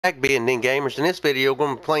Back, BNN Gamers. In this video, we're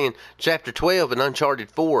going to be playing Chapter 12 in Uncharted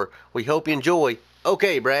 4. We hope you enjoy.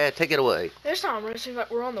 Okay, Brad, take it away. This time it seems like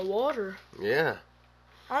we're on the water. Yeah.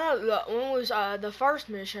 I know that one was the first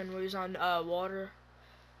mission was on water,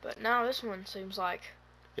 but now this one seems like.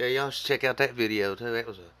 Yeah, y'all should check out that video too. That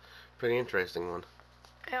was a pretty interesting one.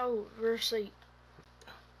 Oh, rear seat.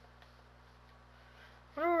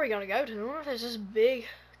 I wonder where we're gonna go to. I wonder if there's this big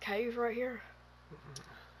cave right here.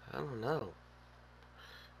 I don't know.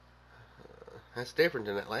 That's different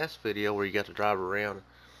than that last video where you got to drive around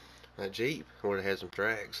a Jeep where it had some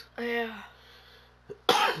tracks. Yeah.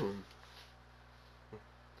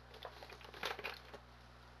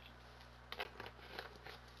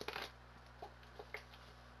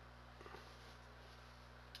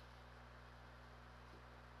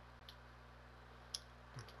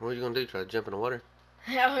 What are you going to do? Try to jump in the water?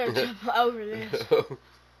 Yeah, I'm gonna jump over this.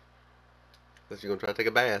 Unless you're going to try to take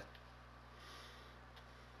a bath.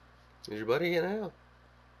 Is your buddy in out?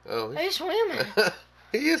 Oh, He's swimming.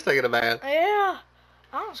 He is taking a bath. Yeah.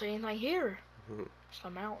 I don't see anything here. It's a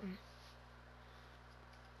mountain.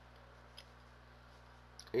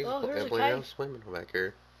 He's here's a definitely cave. out swimming back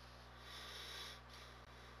here.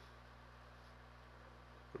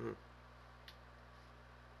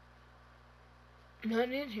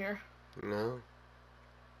 Nothing in here. No.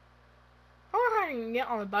 I wonder if I can get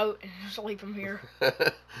on the boat and just leave from here.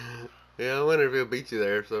 Yeah, I wonder if he'll beat you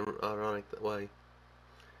there some ironic way.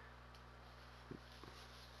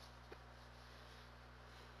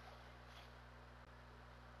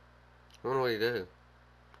 I wonder what you do.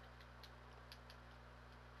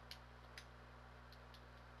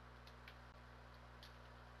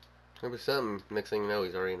 There'll be something. Next thing you know,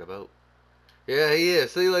 he's already in the boat. Yeah, he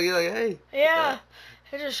is. See, look, you're like, hey. Yeah.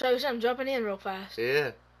 It just shows him jumping in real fast.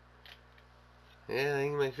 Yeah. Yeah, you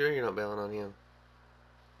can make sure you're not bailing on him.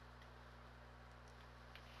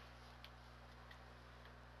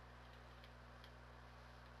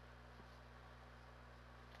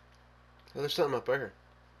 Oh, there's something up there.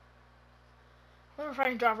 I wonder if I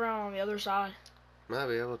can drive around on the other side. Might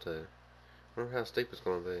be able to. I wonder how steep it's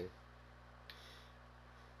going to be.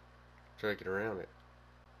 Try to get around it.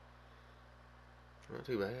 Not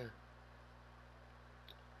too bad.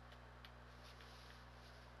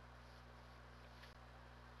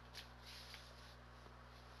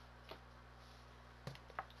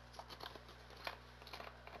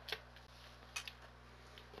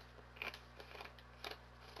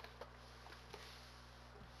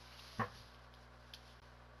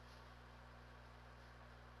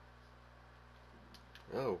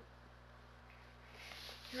 Oh.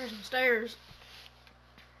 There's some stairs.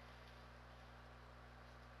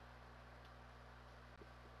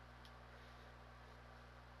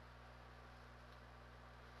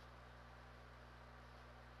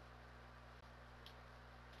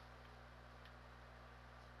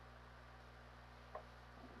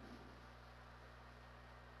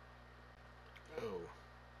 Oh.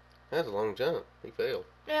 That's a long jump. He failed.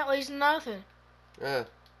 Yeah, at least nothing. Yeah.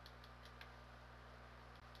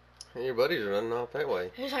 And your buddies are running off that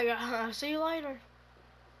way. He's like, see you later.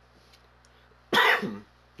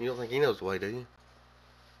 You don't think he knows the way, do you?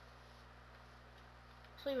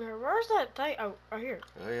 See, where's that thing? Oh, right here.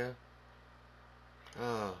 Oh, yeah.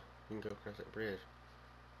 Oh, you can go across that bridge.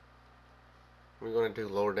 We're going to do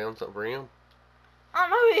lower down something for him? I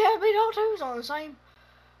know, he had me talk too. He's on the same.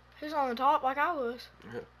 He's on the top like I was.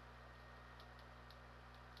 Yeah.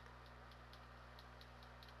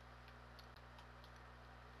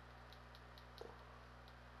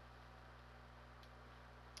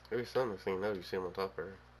 Maybe something next thing you know, you see him on top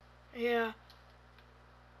there. Yeah.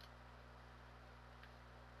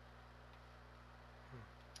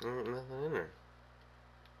 There ain't nothing in there.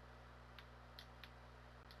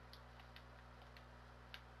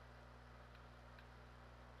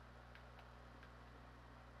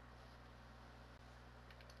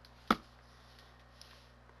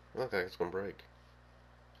 Looks like it's gonna break.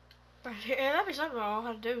 Yeah, that'd be something all I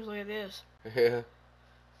have to do is look at this. Yeah.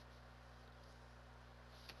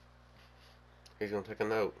 He's gonna take a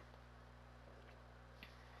note.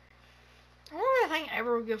 I wonder if that thing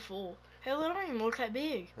ever will get full. Hell, it don't even look that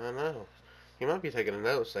big. I know. He might be taking a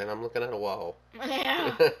note saying, I'm looking at a wall.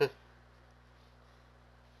 Yeah.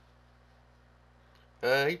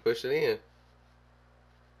 He pushed it in.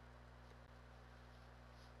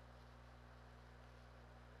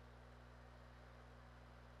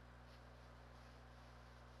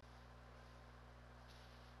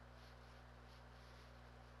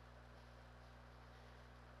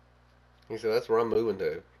 He said, that's where I'm moving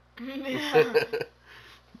to. Yeah.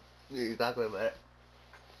 He's talking about it.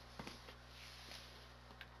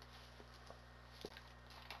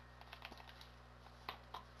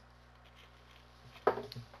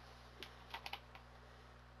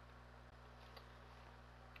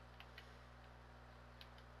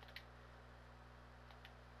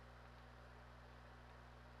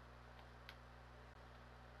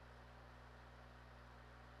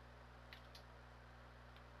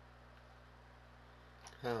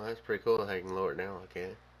 Oh, that's pretty cool how you can lower it down like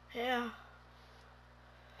that. Yeah.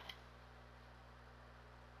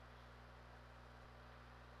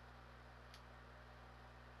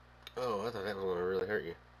 Oh, I thought that was going to really hurt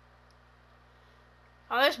you.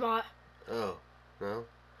 Oh, this bot. Oh, no.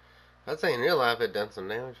 I'd say in real life it done some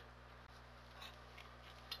damage.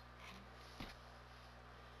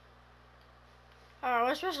 Oh,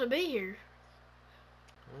 we're supposed to be here.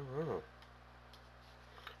 Oh.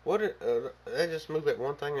 What did, they just moved that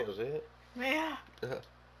one thing, that was it? Yeah.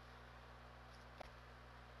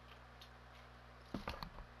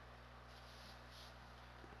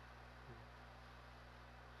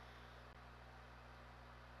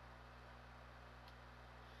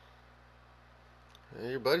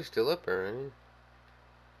 Your buddy's still up there, ain't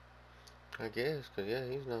he? I guess, because, yeah,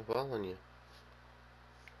 he's not following you.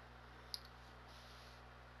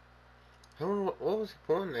 I wonder what was he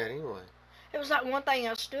pointing at anyway? It was that one thing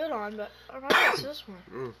I stood on, but I don't know if it's this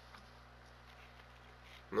one.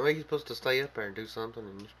 No, you're supposed to stay up there and do something,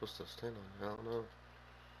 and you're supposed to stand on it. I don't know.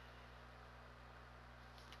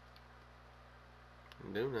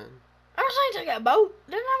 Do nothing. I was saying take a boat.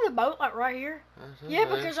 Didn't I have the boat like right here? Yeah,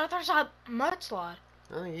 because I thought I a mudslide.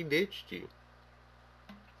 I think he ditched you.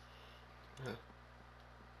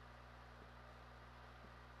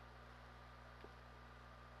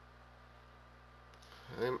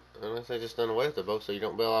 Unless they just done away with the boat so you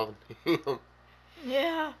don't bail off him.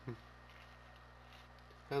 Yeah.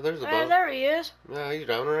 Oh, there's the boat. There he is. No, he's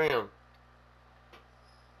driving around.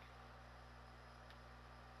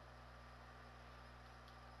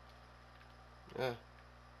 Yeah.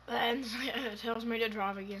 And it tells me to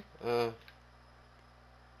drive again.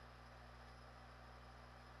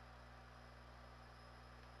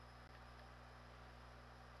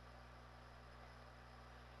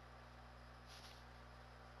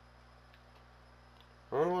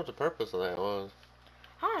 I wonder what the purpose of that was.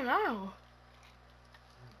 I don't know.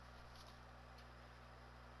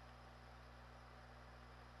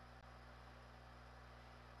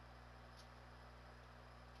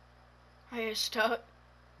 I get stuck.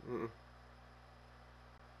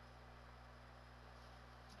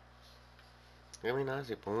 I mean, that's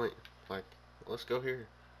your point. Like, let's go here.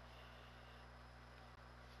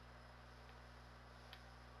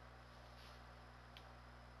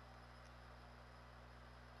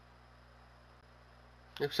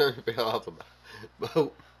 If something fell off a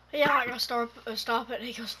boat. Yeah, like I stop it and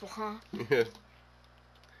he goes flying. Yeah.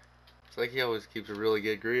 It's like he always keeps a really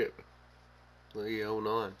good grip. Look, he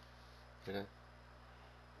holding on. Yeah.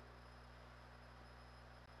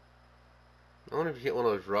 I wonder if you hit one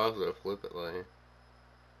of those rocks that'll flip it like.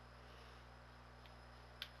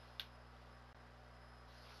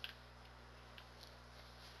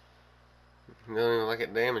 You don't even like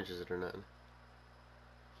it damages it or nothing.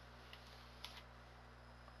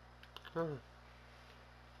 Huh.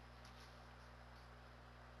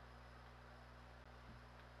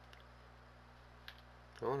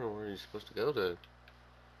 I wonder where you're supposed to go to.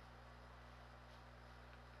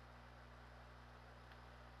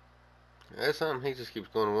 That's something, he just keeps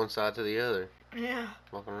going one side to the other. Yeah.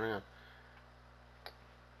 Walking around.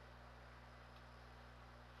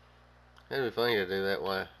 It'd be funny to do that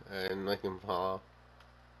way and make him fall off.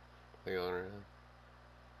 They going around.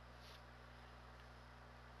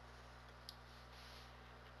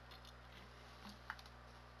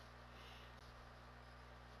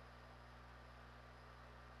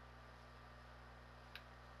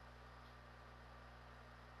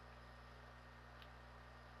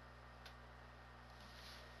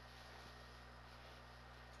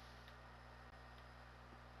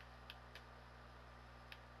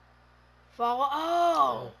 Follow.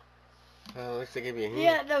 Oh. At least they give you a hint.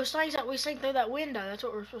 Yeah, those things that we see through that window. That's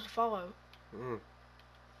what we're supposed to follow. Oh,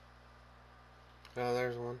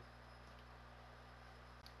 there's one.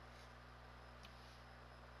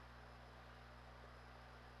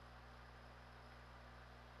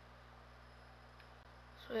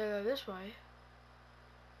 So yeah, go this way.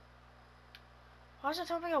 Why does it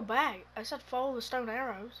tell me to go back? I said follow the stone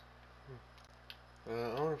arrows.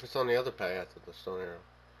 I wonder if it's on the other path of the stone arrow.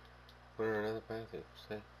 Where another path is,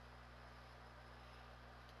 see?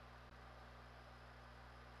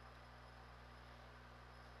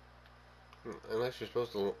 Unless you're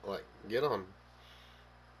supposed to, like, get on.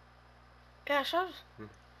 Yeah, it shows.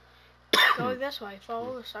 Go this way.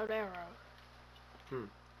 Follow the stone arrow.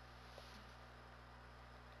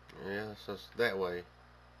 Yeah, so it's that way.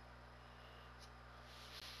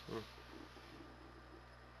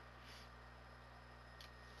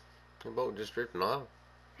 The boat just drifting off.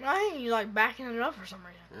 I think he's like backing it up for some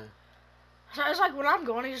reason. Yeah. So it's like when I'm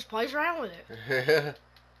going, he just plays around with it. Yeah.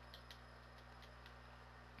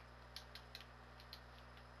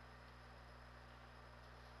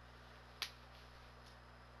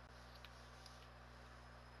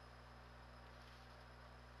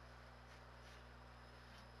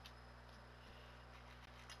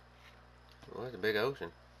 like a big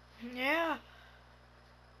ocean. Yeah.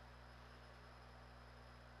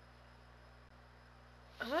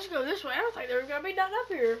 Let's go this way. I don't think there's gonna be nothing up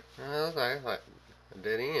here. It looks like a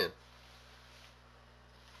dead end.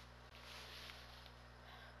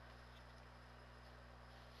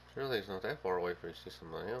 Surely it's not that far away for you to see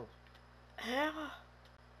something else. Yeah.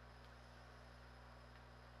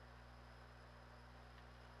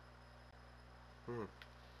 Hmm.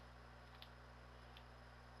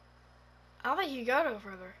 I don't think you go no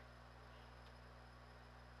further.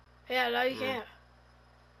 Yeah, no, you can't.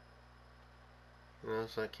 No,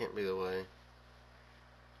 so that can't be the way.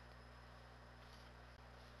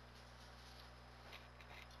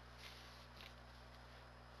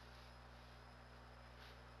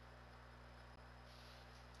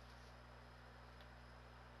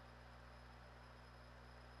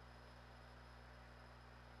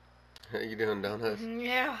 You doing donuts?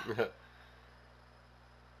 Yeah.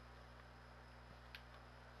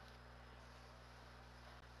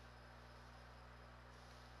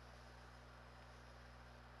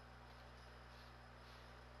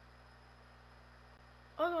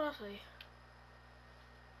 Look what I see.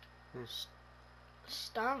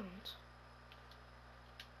 Stones.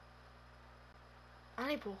 I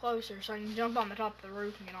need to pull closer so I can jump on the top of the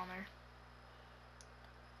roof and get on there.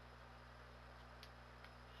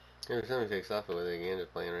 Every time he takes off with it again,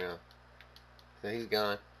 just playing around. So he's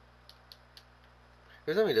gone.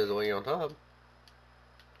 Every time he does it while you're on top.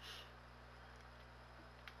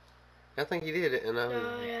 I think he did it, and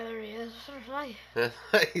Oh, yeah, there he is. That's what I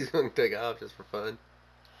say. he's going to take off just for fun.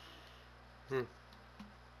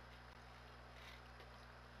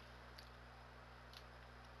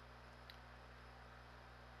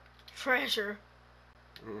 Treasure.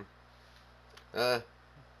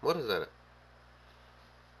 What is that?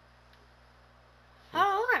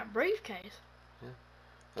 Oh, look at that briefcase. Yeah.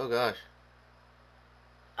 Oh gosh.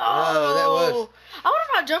 Oh, that was. I wonder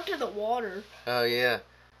if I jumped in the water. Oh yeah.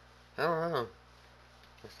 I don't know.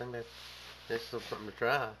 I think that's still something to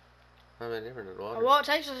try. Not that different than water. Well, it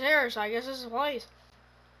takes us here, so I guess this is the place.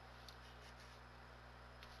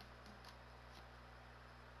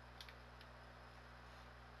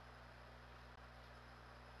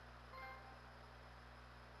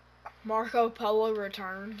 Marco Polo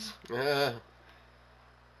returns.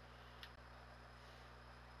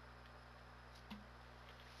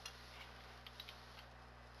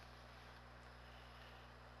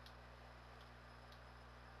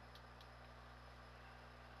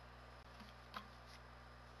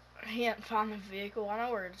 He can't find the vehicle. I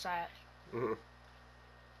know where it's at. Well,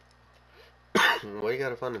 you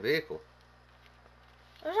gotta find the vehicle.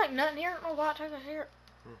 There's like nothing here. No bot took us here.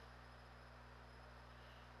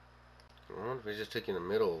 I wonder if he just took you in the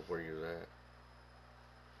middle of where you're at.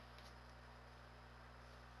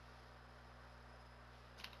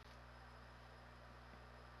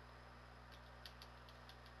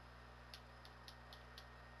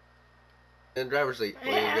 In the driver's seat.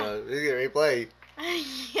 There Yeah. you go. He's gonna replay.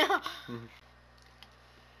 Yeah.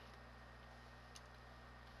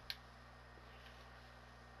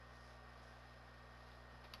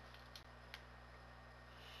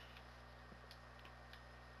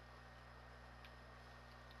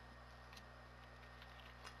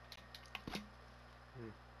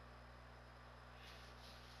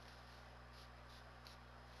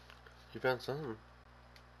 You found something.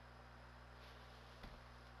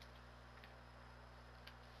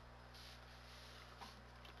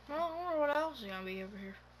 Well, I wonder what else is gonna be over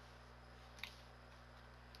here.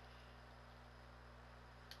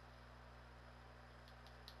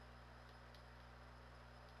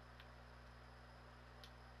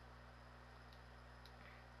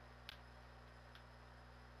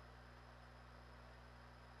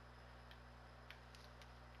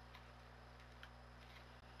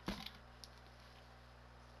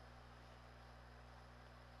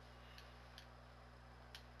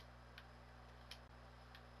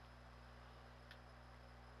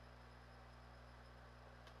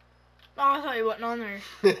 Oh, I thought he wasn't on there.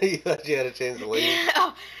 You thought you had a chance to leave?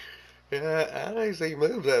 Yeah. Yeah, I didn't see you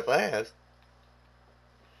move that fast.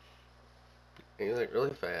 You look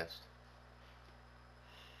really fast.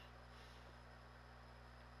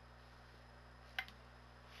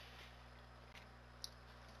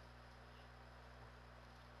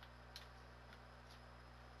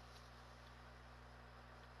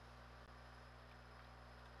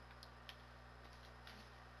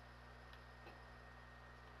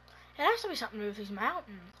 It has to be something to do with these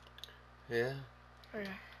mountains. Yeah. Yeah.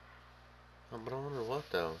 But I wonder what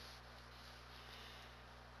though.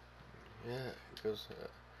 Yeah, because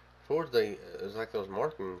towards it's like those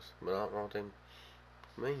markings, but I don't know what they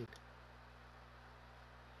mean.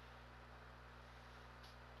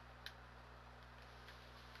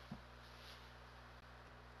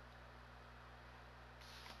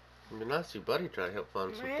 It'd be nice if your buddy try to help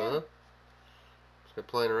find some Yeah. stuff. Instead of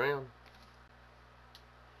playing around.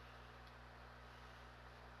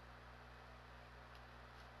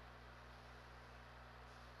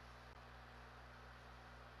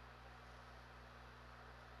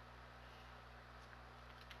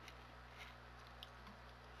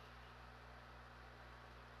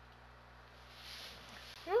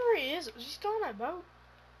 Where he is? Is he still on that boat?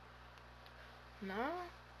 No.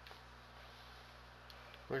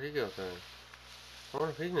 Where'd he go then? I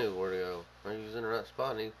wonder if he knew where to go. Maybe he was in the right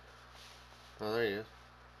spot and he... Oh, there he is.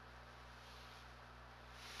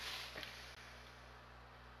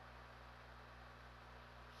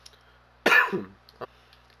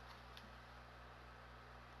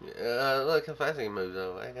 Yeah, look how fast he moves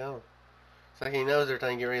though. Hang on. It's like he knows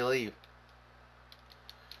everything get ready to leave.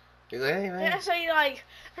 He's like, hey man. Yeah, so he like,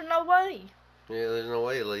 there's no way. Yeah, there's no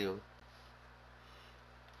way to leave him.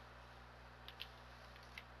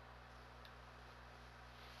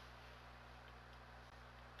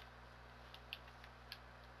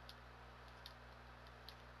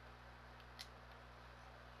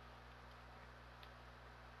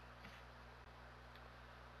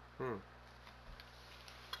 Hmm.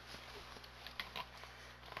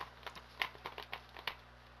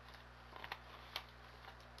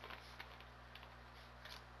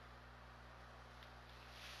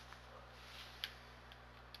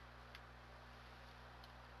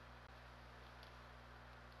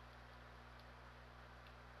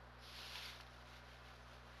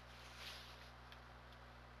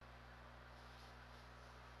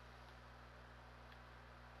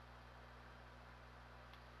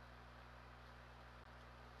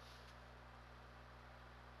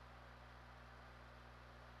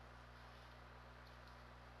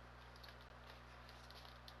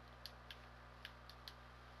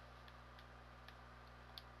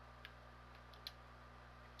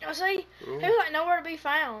 I see. Yeah. He was like nowhere to be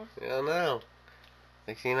found. Yeah, I know.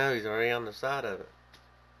 Next thing you know, he's already on the side of it.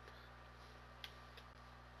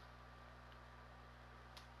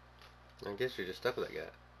 I guess you're just stuck with that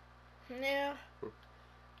guy. Yeah.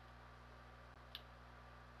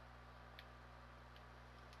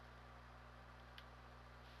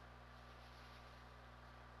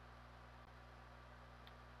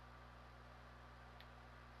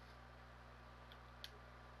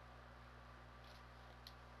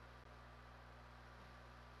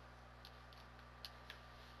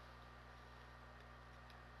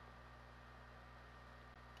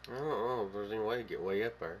 I don't know if there's any way to get way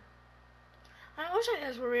up there. It looks like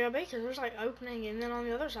that's where we'll be because there's like opening, and then on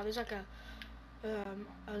the other side there's like a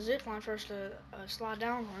zip line for us to slide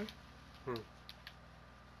down on.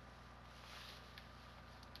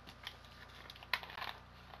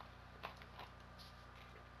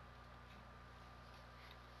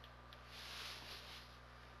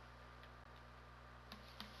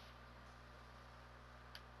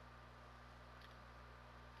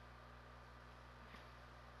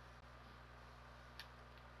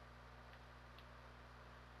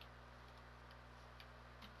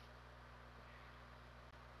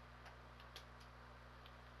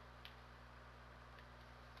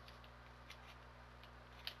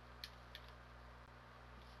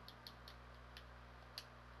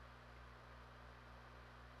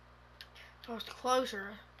 So it's closer.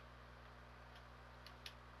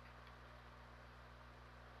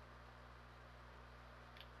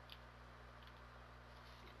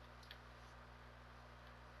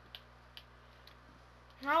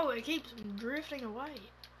 No, it keeps drifting away.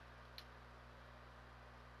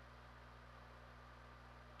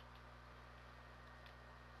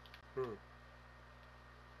 Hmm.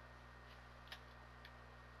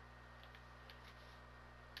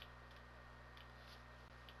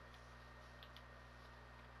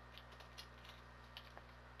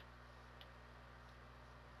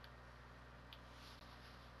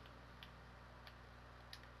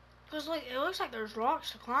 Cause like it looks like there's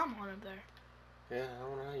rocks to climb on up there. Yeah, I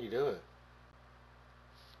don't know how you do it.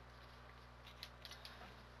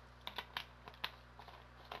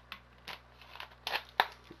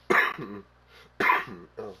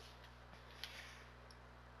 Oh.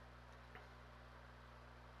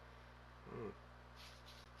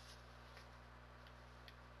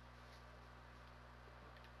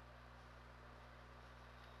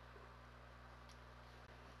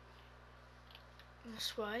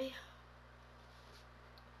 This way.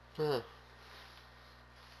 Huh.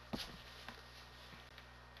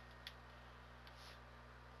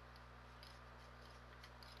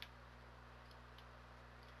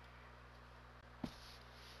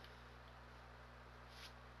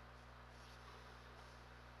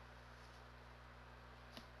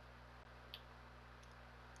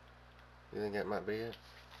 You think that might be it?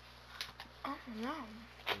 I don't know.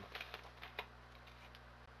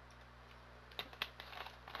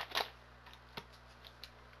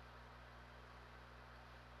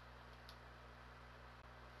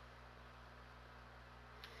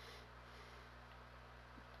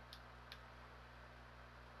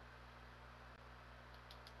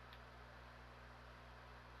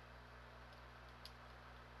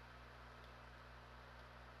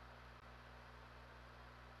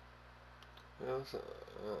 Well,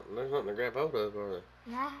 there's nothing to grab hold of, are there?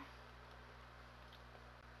 No.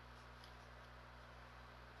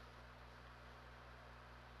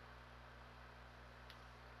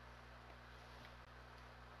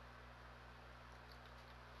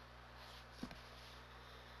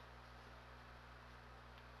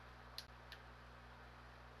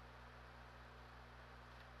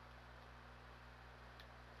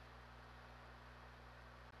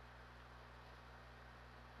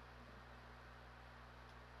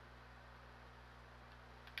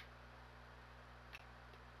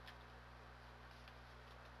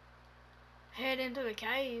 Head into the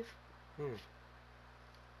cave.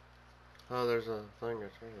 Oh, there's a thing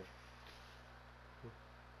right there.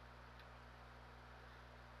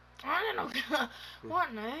 I didn't know. What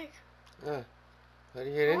in the heck? How do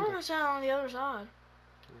you get I into wonder it? what's out on the other side.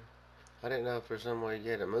 I didn't know if there's some way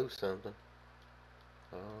you had to move something.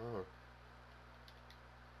 I don't know.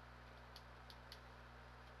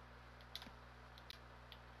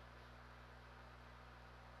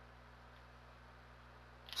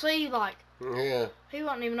 See, like, Yeah. he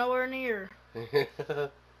wasn't even nowhere near.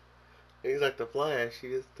 He's like the Flash. He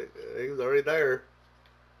was already there.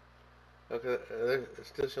 Okay, they're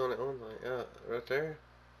still showing that one thing. Right there.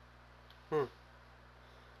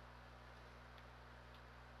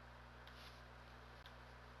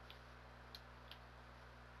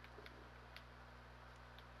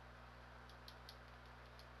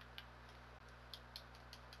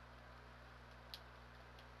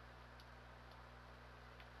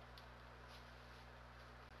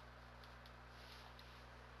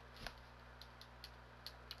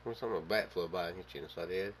 When something a bat flew by and hit you inside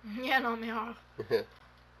the head. Yeah, knocked me off.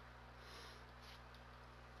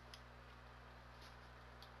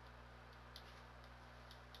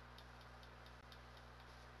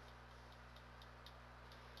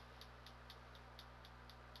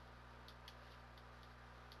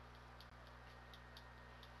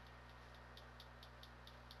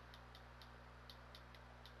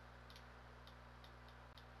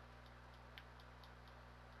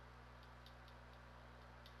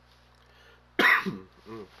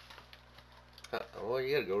 Well,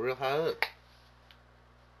 you gotta go real high up.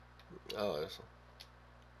 Oh, that's.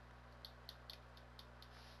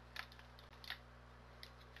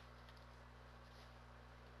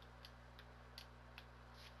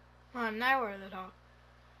 Now we're at the top.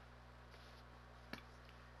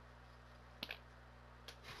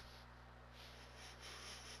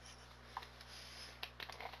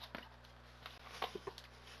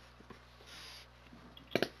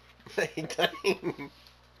 Hey, dang.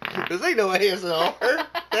 This ain't no ASMR.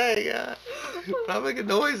 Dang, I'm making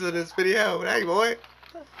noise in this video. Hey, boy.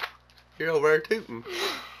 You're over there tooting.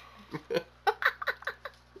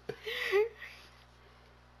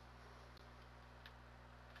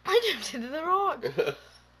 I jumped into the rock.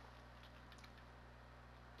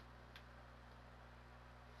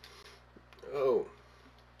 Oh.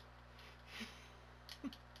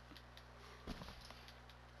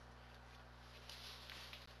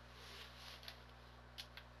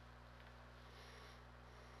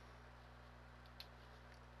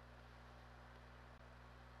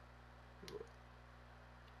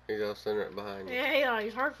 He's all standing right behind you. Yeah,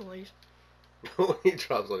 he's Hercules. He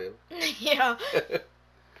drops on him. Yeah.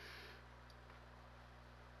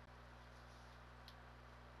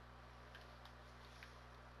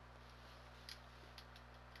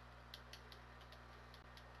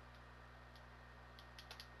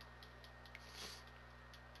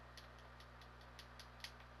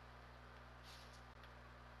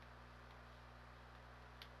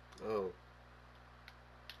 Oh.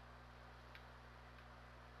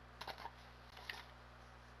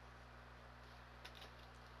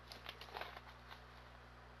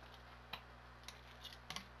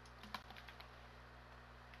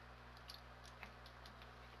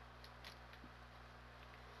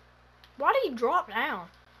 Why did he drop down?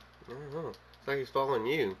 I don't know. It's like he's following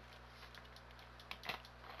you.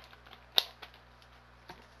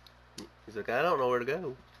 He's like, I don't know where to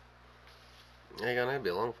go. Ain't gonna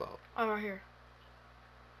be a long fall. Oh, right here.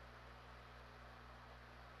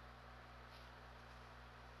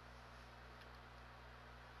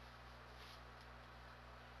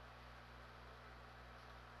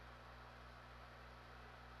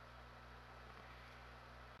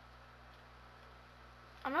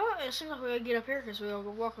 know it seems like we gotta get up here because we'll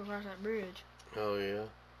go walk across that bridge. Oh, yeah.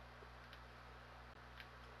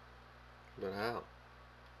 But how?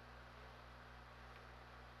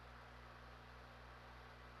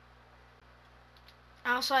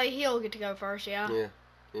 I'll say he'll get to go first, yeah. Yeah.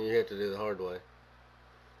 You have to do the hard way.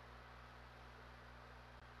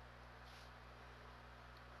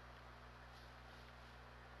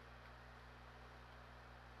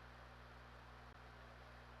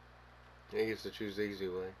 He gets to choose the easy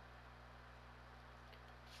way.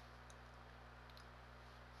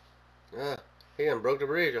 Ah, he done broke the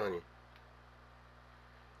bridge on you.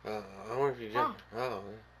 I wonder if you jump. Oh,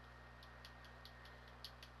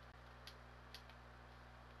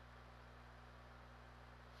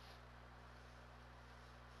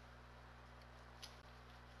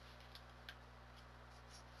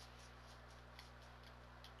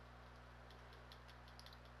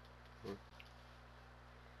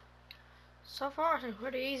 So far, it's been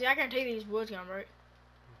pretty easy. I guarantee these woods gonna break.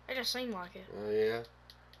 They just seem like it. oh yeah.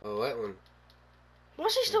 Oh, that one.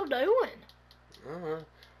 What's he still doing? Uh-huh.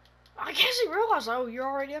 I guess he realized, oh, you're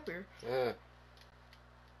already up here. Yeah.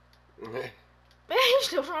 Man, he's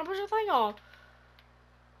still trying to push the thing off.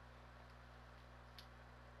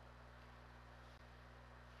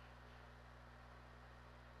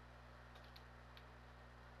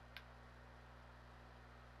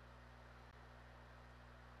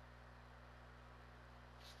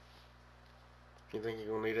 You think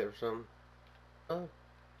you're gonna need it for something? Oh.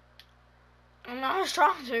 I'm not just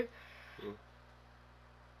trying to.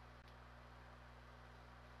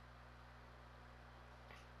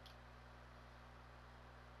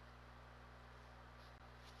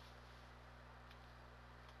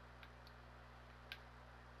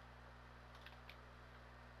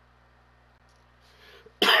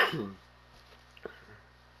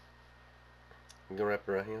 You gonna wrap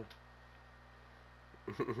it around him?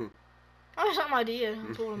 That's not my idea.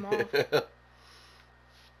 I told him off.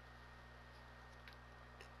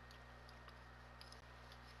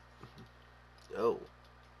 Oh.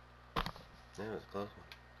 That was a close one.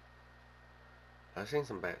 I've seen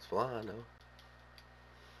some bats fly, though.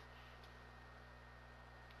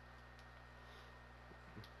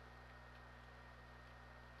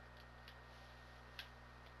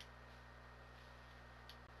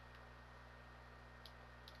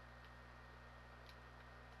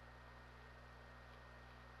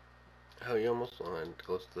 Oh, you almost lined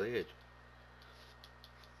close to the edge.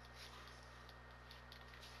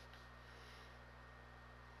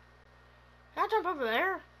 Can I jump over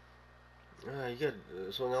there? You got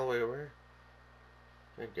to swing all the way over here.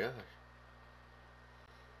 Good gosh.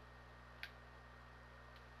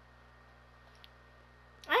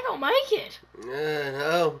 I ain't gonna make it.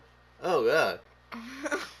 No. Oh, God.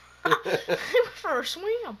 I went for a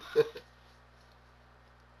swim.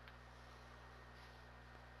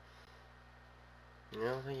 I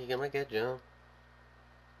don't think you can make that jump.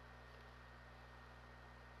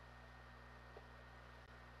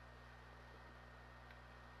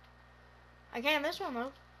 I can this one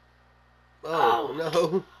though. Oh,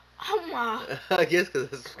 no. Oh my. I guess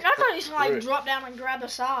because it's... I thought you should like drop down and grab the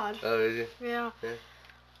side. Oh, did you? Yeah. Yeah.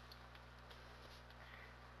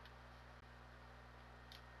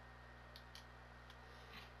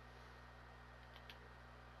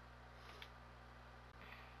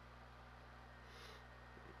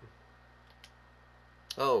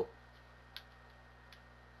 Oh.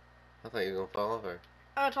 I thought you were going to fall off her.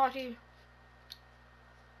 I'll talk to you.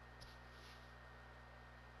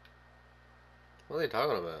 What are they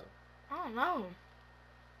talking about? I don't know.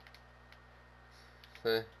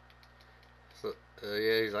 So,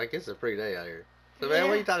 yeah, he's like, it's a pretty day out here. So, man,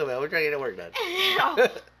 what are you talking about? We're trying to get that work done. Yeah.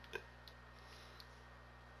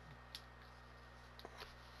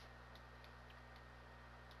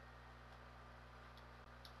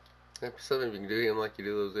 Something you can do him like you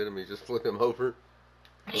do those enemies, just flip him over.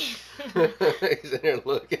 He's in there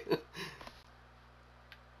looking.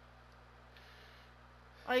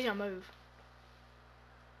 Oh, he's gonna move.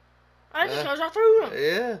 I just goes right through him.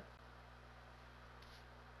 Yeah.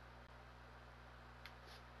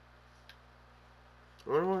 I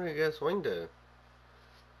wonder where he got swing to.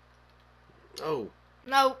 Oh.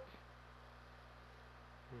 No.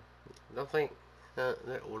 Don't think that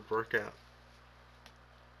would work out.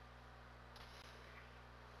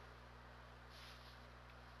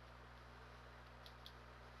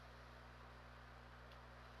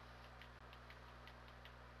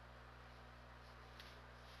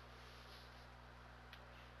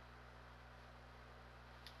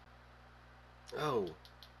 Oh.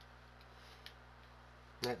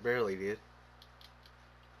 That barely did.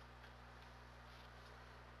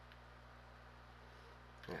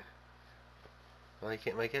 Well, you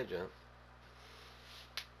can't make that jump.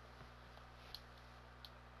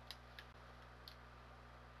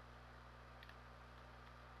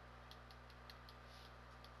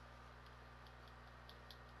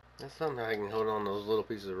 That's something I can hold on those little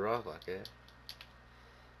pieces of rock like that.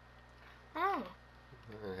 Oh.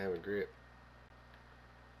 And have a grip.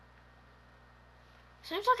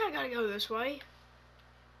 Seems like I gotta go this way.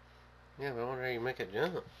 Yeah, but I wonder how you make it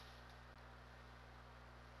jump.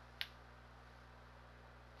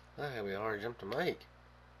 That'd be a hard jump to make.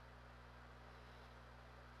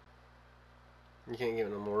 You can't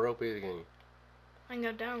get no more rope either, can you? I can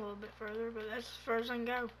go down a little bit further, but that's as far as I can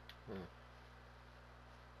go.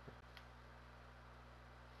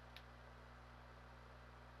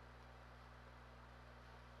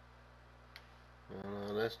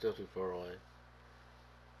 No, that's still too far away.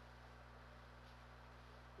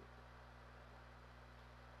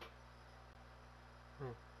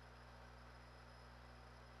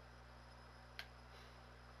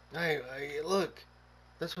 Hey, look.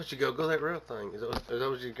 That's what you go. Go that rail thing. Is that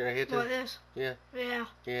what you're gonna hit to? What, this? Yeah. Yeah.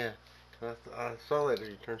 Yeah. I saw that as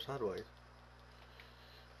you turned sideways.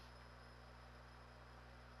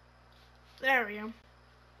 There we go.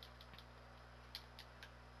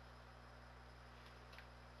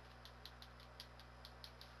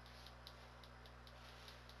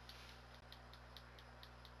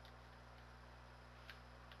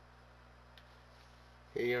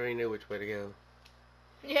 He already knew which way to go.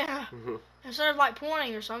 Yeah. Instead of like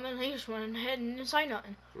pointing or something, he just went ahead and didn't say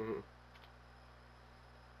nothing.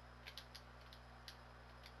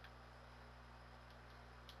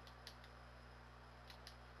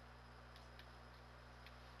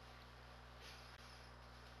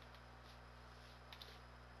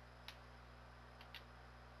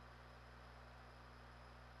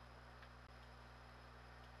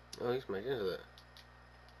 Oh, he's making into that.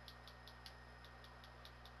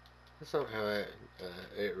 That's not how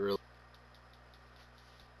it really.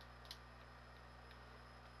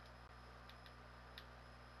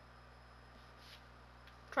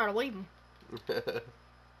 Try to leave him.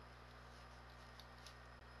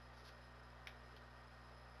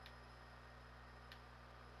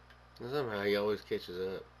 Somehow he always catches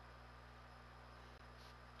up.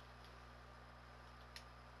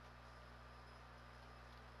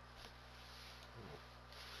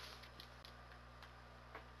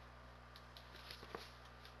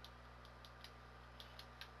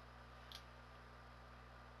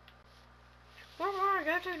 Where am I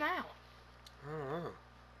gonna go to now? I don't know.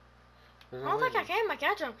 I don't think I can make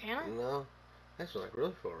that jump, can I? No, that's like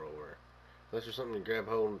really far over. Unless there's something you grab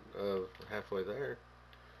hold of halfway there.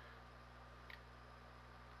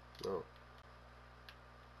 No.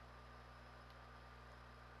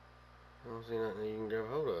 I don't see nothing you can grab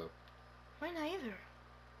hold of. Me neither.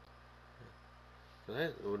 So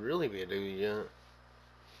that would really be a doozy jump.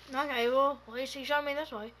 Okay, well, at least he showed me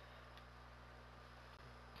this way.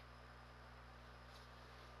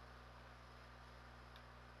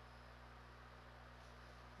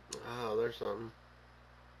 Oh, there's something.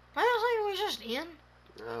 I was thinking we was just in.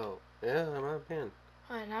 Oh, yeah, that might have been.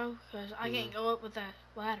 I know, because I can't go up with that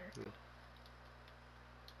ladder.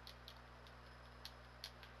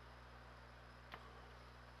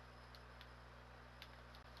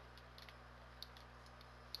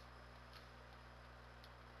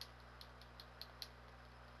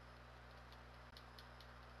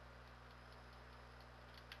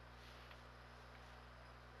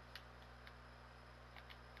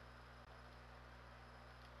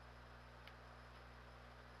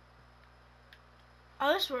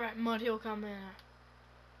 Oh, this is where that mud hill come in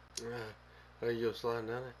at. Are you sliding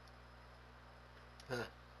down it? Huh.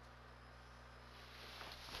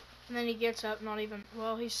 And then he gets up, not even,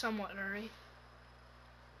 well, he's somewhat dirty.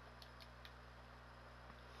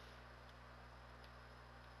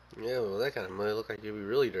 Yeah, well, that kind of mud look like you'd be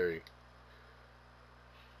really dirty.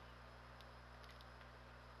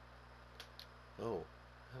 Oh,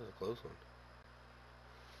 that was a close one.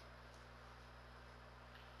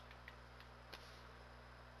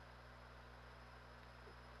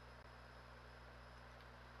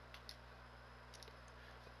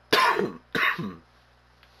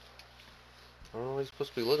 I don't know what he's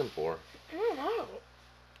supposed to be looking for. I don't know.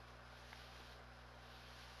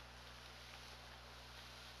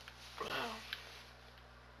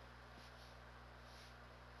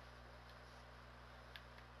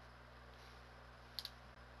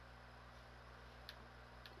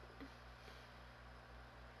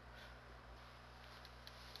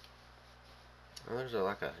 Oh, there's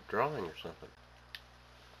like a drawing or something.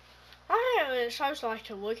 I don't know, it's supposed to like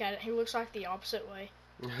to look at it. He looks like the opposite way.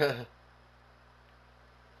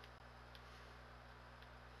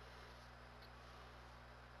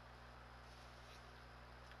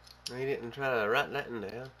 He didn't try to write nothing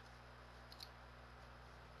down.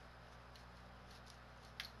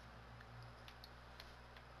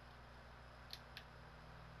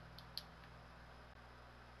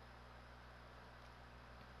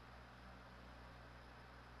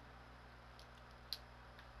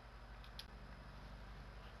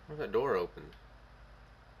 Where's that door open?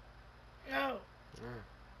 No.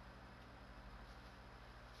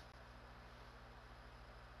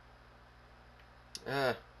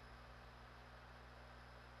 Ah.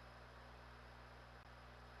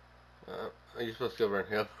 Are you supposed to go over and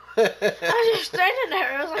help? I was just standing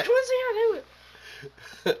there. I was like, what's he gonna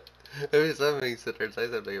do? Maybe somebody sit there and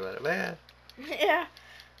say something about it. Man, Yeah.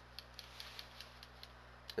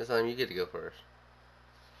 this time you get to go first.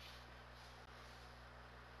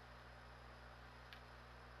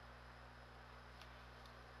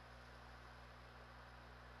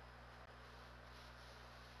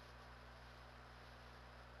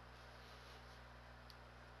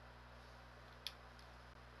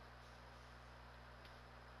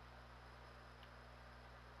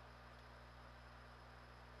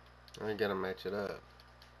 I gotta match it up.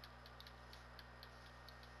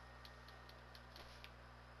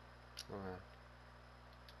 Alright.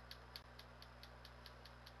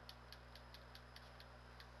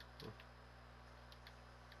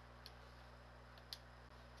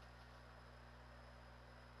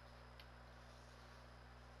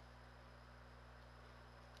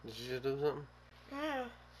 Did you just do something? Yeah.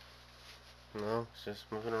 No, it's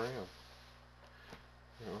just moving around.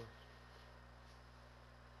 You know.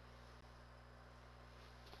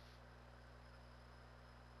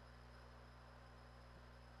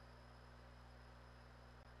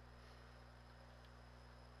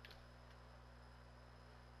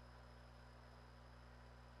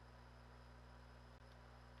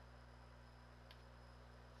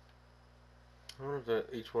 I wonder if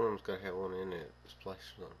that each one of them's gotta have one in it. Splash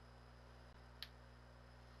something.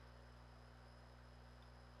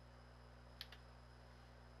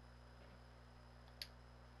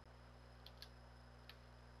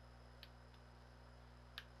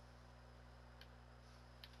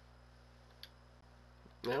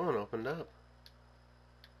 That one opened up.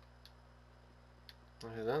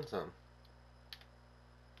 I have done something.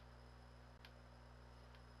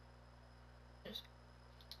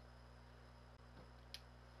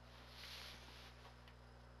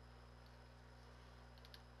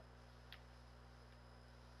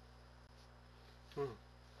 Hmm.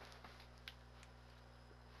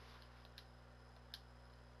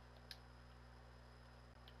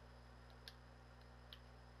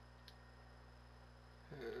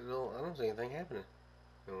 No, I don't see anything happening.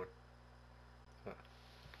 No.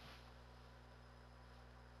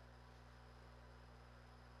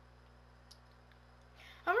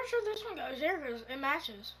 I'm not sure this one goes here because it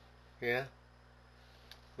matches. Yeah.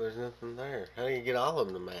 There's nothing there. How do you get all of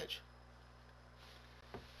them to match?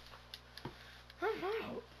 I don't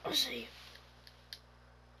know. Let's see.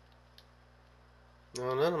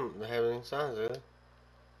 No, none of them have any signs, do they?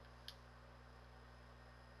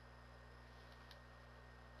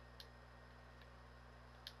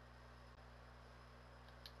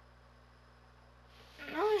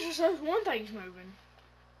 No, it just says one thing's moving.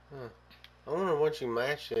 Huh. I wonder once you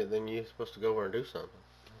match it, then you're supposed to go over and do something.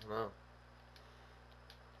 I don't know.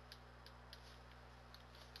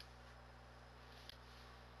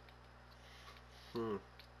 Hmm.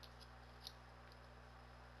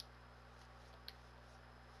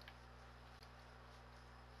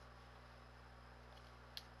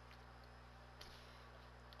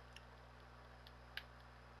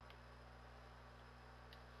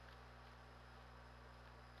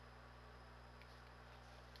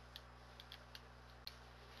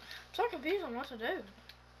 I'm so confused on what to do. I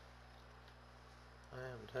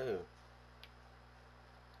am too.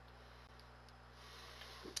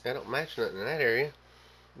 They don't match nothing in that area.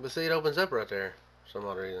 But see, it opens up right there for some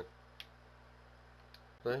odd reason.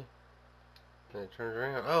 See? And it turns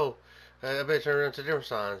around. Oh, I bet it turns around to different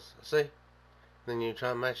signs. See? Then you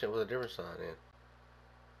try and match it with a different sign in.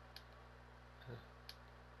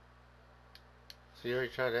 So you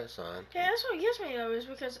already tried that sign. Yeah, that's what gets me though, is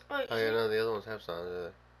because like. Oh yeah, no, the other ones have signs, do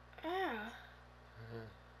they? Yeah.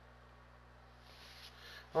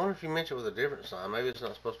 I wonder if you match it with a different sign. Maybe it's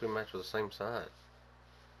not supposed to be matched with the same sign.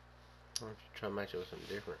 I wonder if you try to match it with something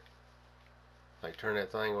different. Like turn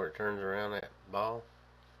that thing where it turns around that ball.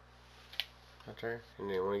 Right there.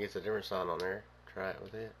 And then when it gets a different sign on there, try it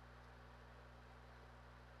with it.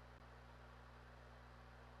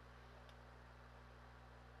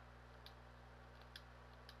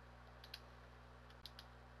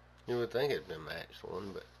 You would think it'd been matched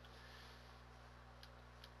one, but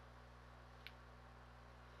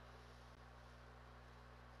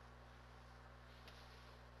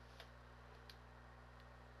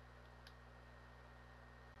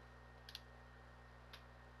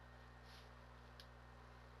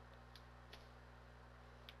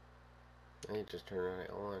He just turned around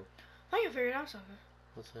at one. I think I figured out something.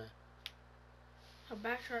 What's that? I'll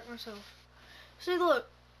backtrack myself. See, look.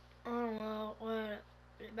 Oh, well, what?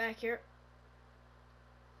 Back here.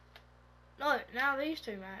 Look, now these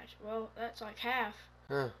two match. Well, that's like half.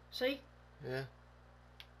 Huh. See? Yeah.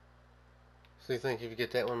 So you think if you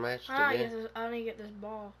get that one matched I again? need to get this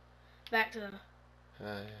ball back to the...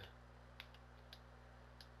 Yeah.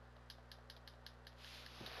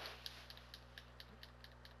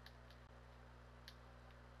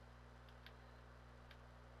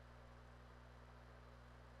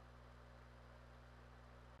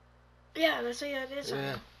 Yeah, let's see, I did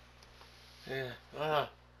something. Yeah. Ah.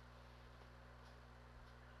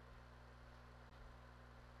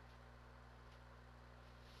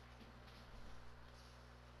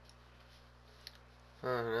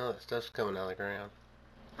 Oh, now that stuff's coming out of the ground.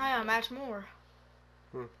 I gotta match more.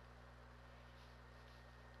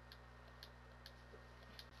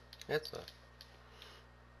 That's a...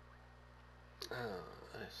 Oh,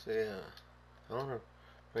 I see. I wonder if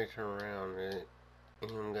they turn around and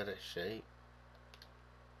any of them got that shape.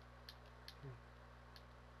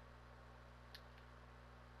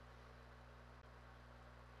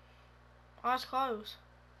 Oh, that's close.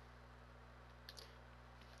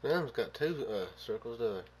 None of them's got two circles,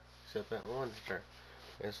 do they? Except that one there.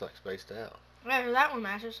 It's like spaced out. Yeah, that one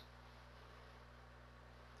matches.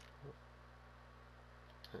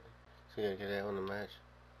 So you gotta get that one to match.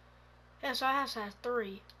 Yeah, so I have to have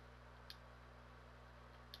 3.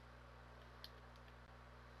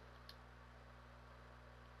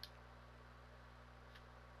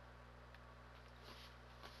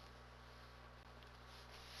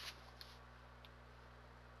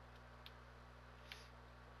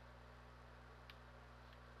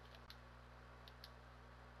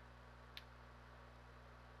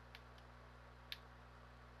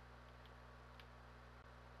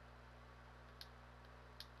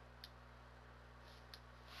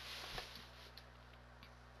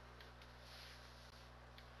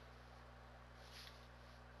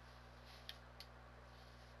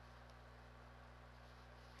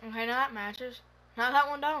 Okay, now that matches. Now that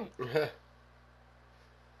one don't.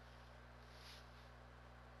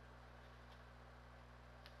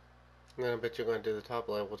 Then I bet you're gonna do the top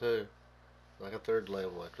level too. Like a third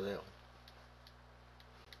level after that one.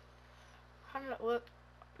 How did it look?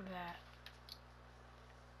 That.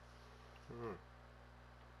 Hmm.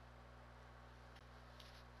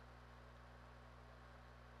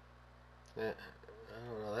 Yeah, I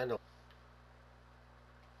don't know. That don't.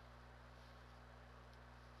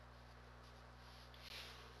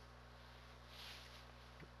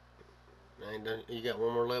 Ain't done. You got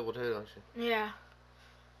one more level too, don't you? Yeah.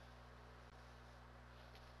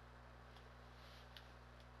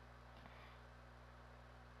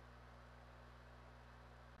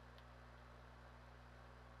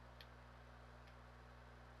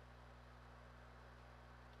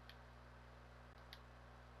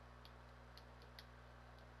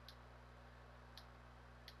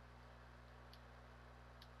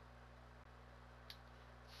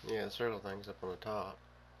 Yeah, the circle thing's up on the top.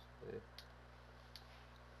 Yeah.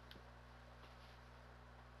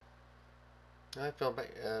 I fell back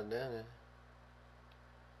down there.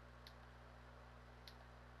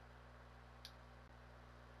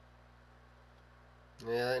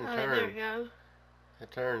 Yeah, that Alright, turn. there we go.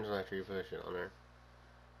 It turns after you push it on there.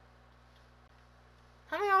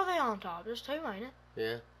 How many are they on top? There's 2, ain't it?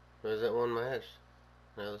 Yeah. Was that one matched?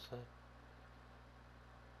 The other side?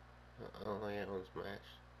 I don't think that one's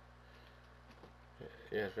matched.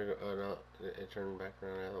 Yeah, figure. Oh no, it turned back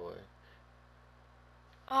around the other way.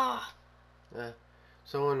 Ah. Yeah.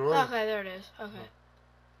 So in one. Okay, there it is. Okay.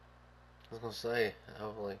 I was gonna say,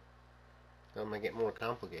 hopefully, that'll make it more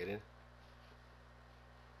complicated.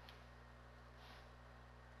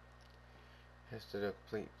 Has to do a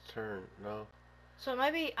complete turn. No. So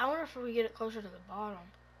maybe, I wonder if we get it closer to the bottom.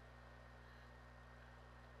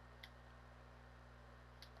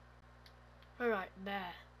 Alright,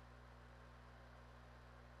 that.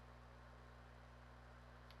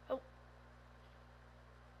 Oh.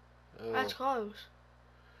 That's close.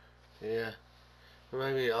 Yeah.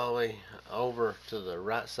 Maybe all the way over to the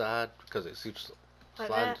right side because it keeps Like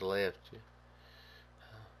sliding that? to the left. Yeah.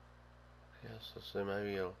 Yeah, so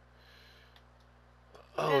maybe you'll.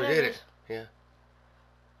 Oh, Yeah, we did it it. is. Yeah.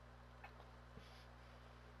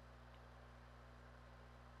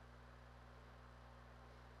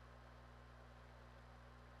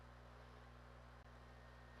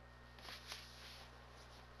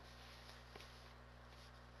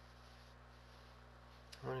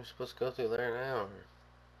 Well, you're supposed to go through there now.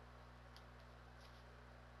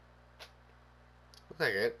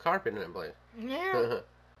 like a carpet in that place. Yeah.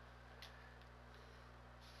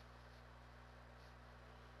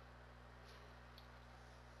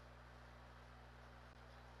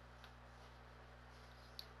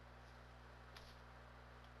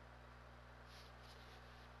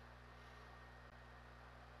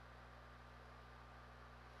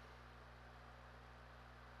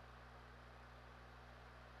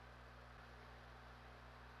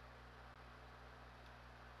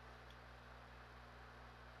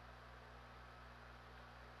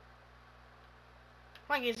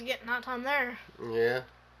 Like it's getting nighttime there. Yeah.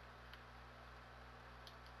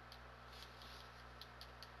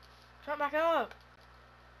 Jump back up.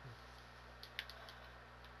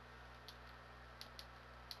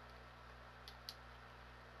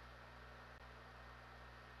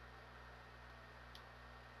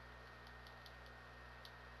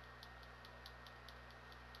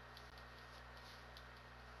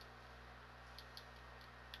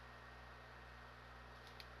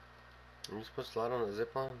 Are you supposed to slide on the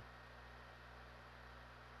zip line?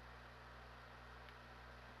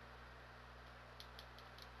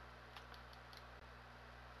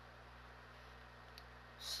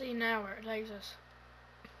 See now where it takes us.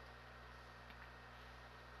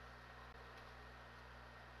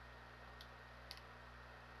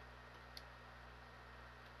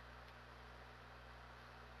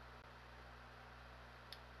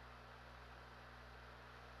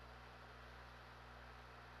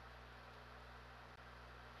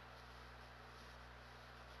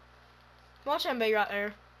 Watch him be right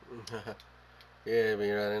there. Yeah, it'll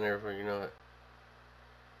be right in there before you know it.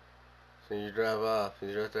 So you drive off,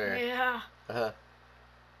 he's right there. Yeah. Uh-huh.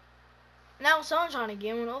 Now the sun's on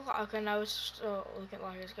again. We look like, okay, no, it's still looking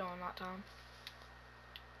like it's going nighttime.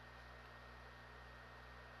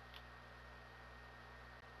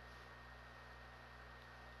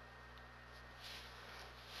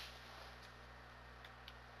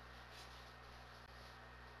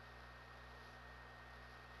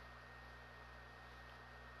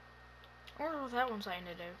 I wonder what that one's saying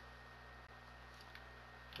to do.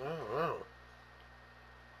 I don't know.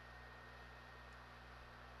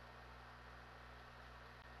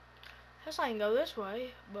 This ain't go this way,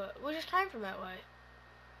 but we just came from that way.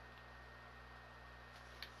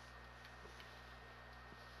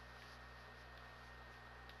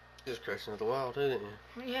 Just crashing into the wall too, didn't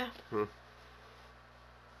you? Yeah.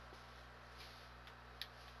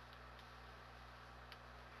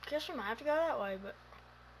 Guess we might have to go that way, but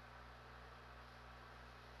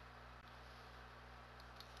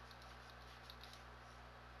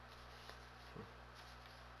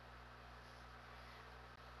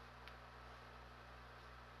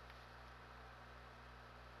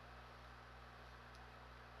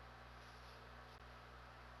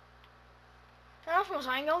I was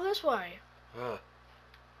ain't go this way. Huh.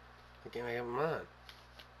 I can't make up my mind.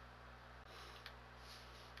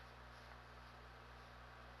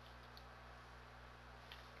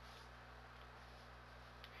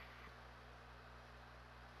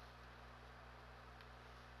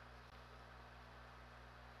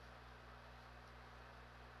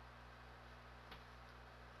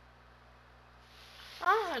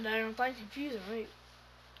 Oh, that damn thing's confusing me.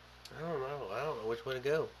 I don't know. I don't know which way to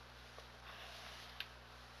go.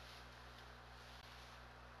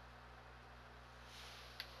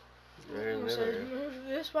 There's It another says area. move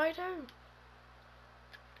this way too.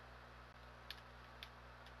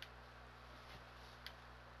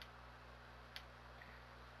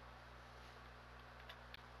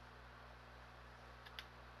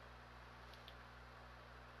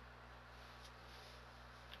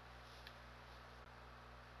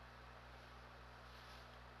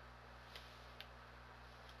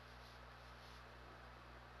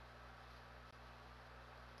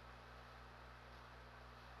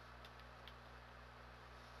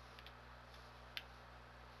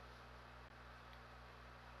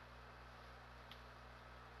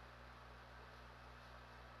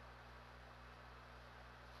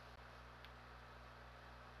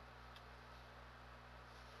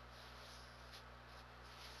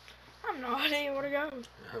 I have no idea where to go.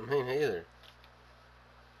 I mean, either.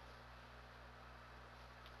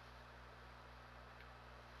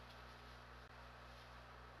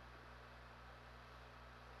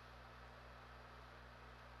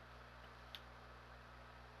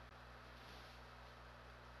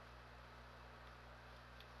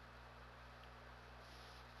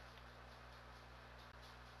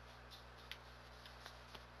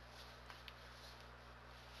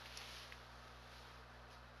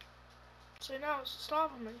 See, now it's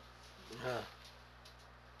stopping me. Huh.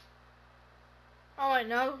 Oh wait,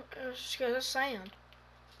 no, it's just because it's sand.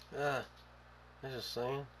 Ah. That's just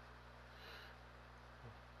sand.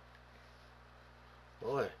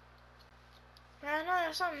 Boy. I know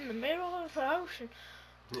that's something in the middle of the ocean.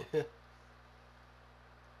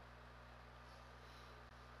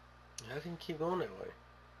 How can you keep going that way?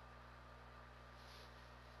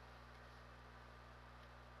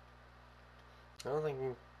 I don't think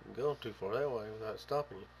you can go too far that way without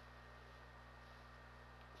stopping you.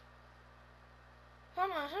 I don't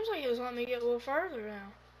know, it seems like it was letting me get a little further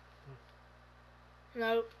now.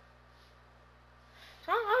 Nope.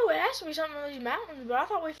 So I don't know, it has to be something in these mountains, but I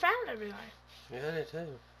thought we found everything. Yeah, I did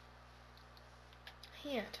too.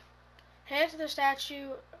 Hint. Head to the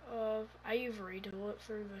statue of Ivory to look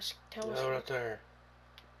through the telescope. Oh, right there.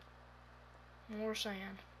 More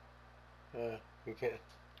sand. You can't.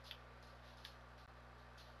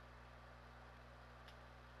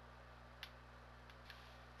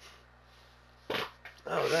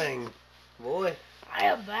 Oh, dang. Boy. I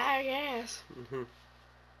have bad ass.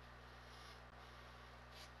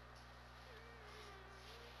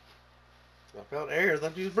 I felt air. I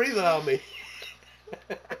thought you was breathing on me.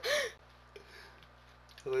 I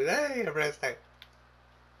was like, hey, I pressed that.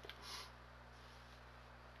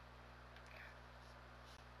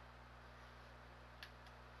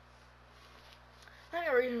 I think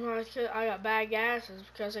the reason why I got bad gas is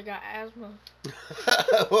because I got asthma.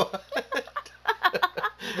 What?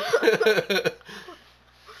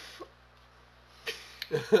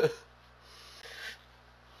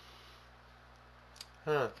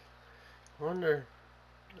 Huh. Wonder.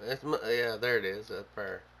 Yeah, there it is. Up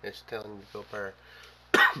there. It's telling you to go there.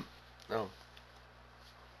 Oh.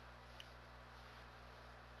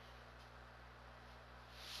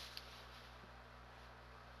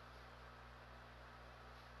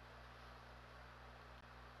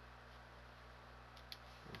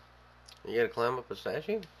 You gotta climb up a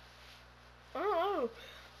statue? I don't know.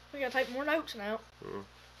 We gotta take more notes now. Mm.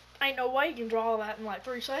 Ain't no way you can draw that in like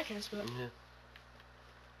 3 seconds, but. Yeah.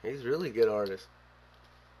 He's a really good artist.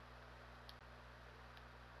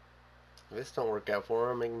 If this don't work out for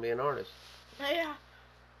him, he can be an artist. Yeah.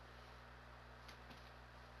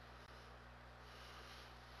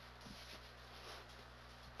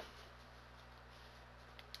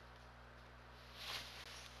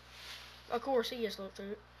 Of course, he just looked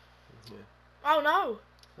through it. Yeah. Oh no!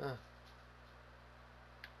 Huh.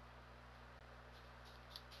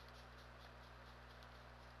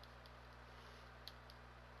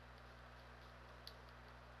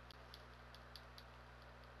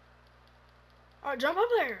 Alright, jump up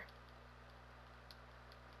there.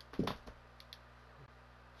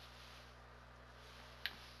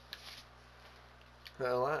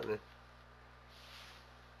 Lightning.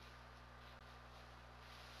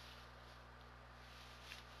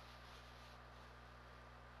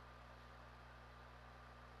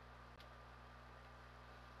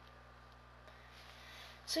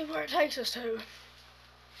 See where it takes us to.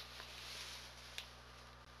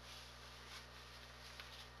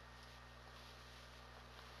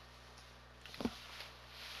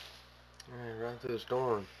 Right through the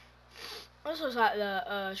storm. This was like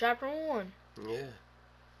the chapter 1. Yeah.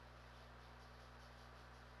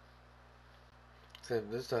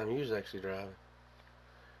 Except this time you was actually driving.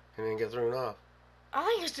 And then get thrown off. I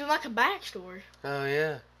think it's doing like a backstory. Oh,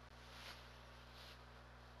 yeah.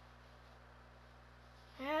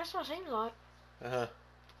 Yeah, that's what it seems like. Uh-huh.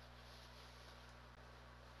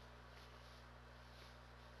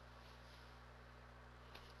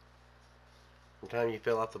 The time you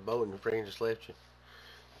fell off the boat and your friend just left you.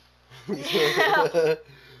 Yeah.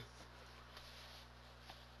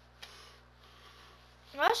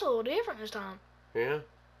 That's a little different this time. Yeah?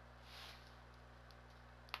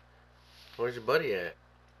 Where's your buddy at?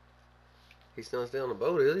 He's not still on the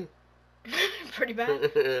boat, is Pretty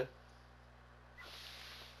bad. he?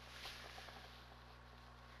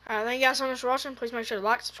 Alright, thank you guys so much for watching. Please make sure to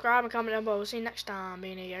like, subscribe, and comment down below. We'll see you next time,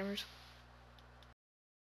 being gamers.